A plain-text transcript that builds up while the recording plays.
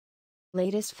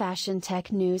Latest fashion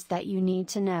tech news that you need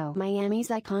to know. Miami's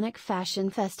iconic fashion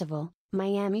festival,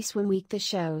 Miami Swim Week The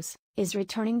Shows, is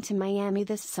returning to Miami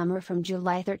this summer from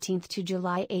July 13th to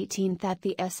July 18th at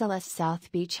the SLS South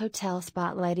Beach Hotel,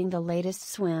 spotlighting the latest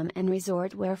swim and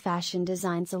resort wear fashion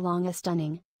designs along a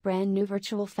stunning, brand new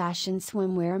virtual fashion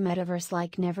swimwear metaverse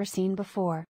like never seen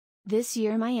before. This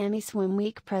year Miami Swim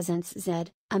Week presents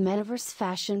Zed, a metaverse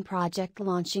fashion project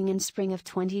launching in spring of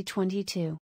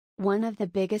 2022. One of the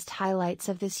biggest highlights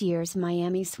of this year's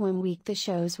Miami Swim Week The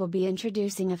Shows will be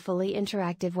introducing a fully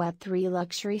interactive Web3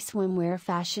 luxury swimwear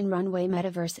fashion runway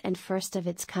metaverse and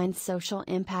first-of-its-kind social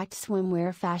impact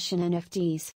swimwear fashion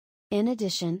NFTs. In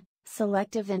addition,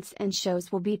 select events and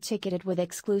shows will be ticketed with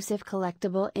exclusive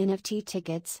collectible NFT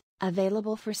tickets,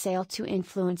 available for sale to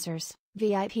influencers,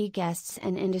 VIP guests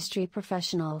and industry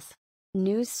professionals.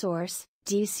 News source,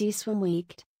 DC Swim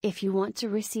Week. If you want to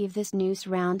receive this news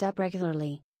roundup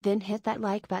regularly, then hit that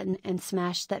like button and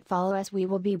smash that follow, as we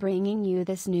will be bringing you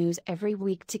this news every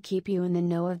week to keep you in the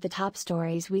know of the top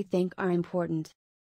stories we think are important.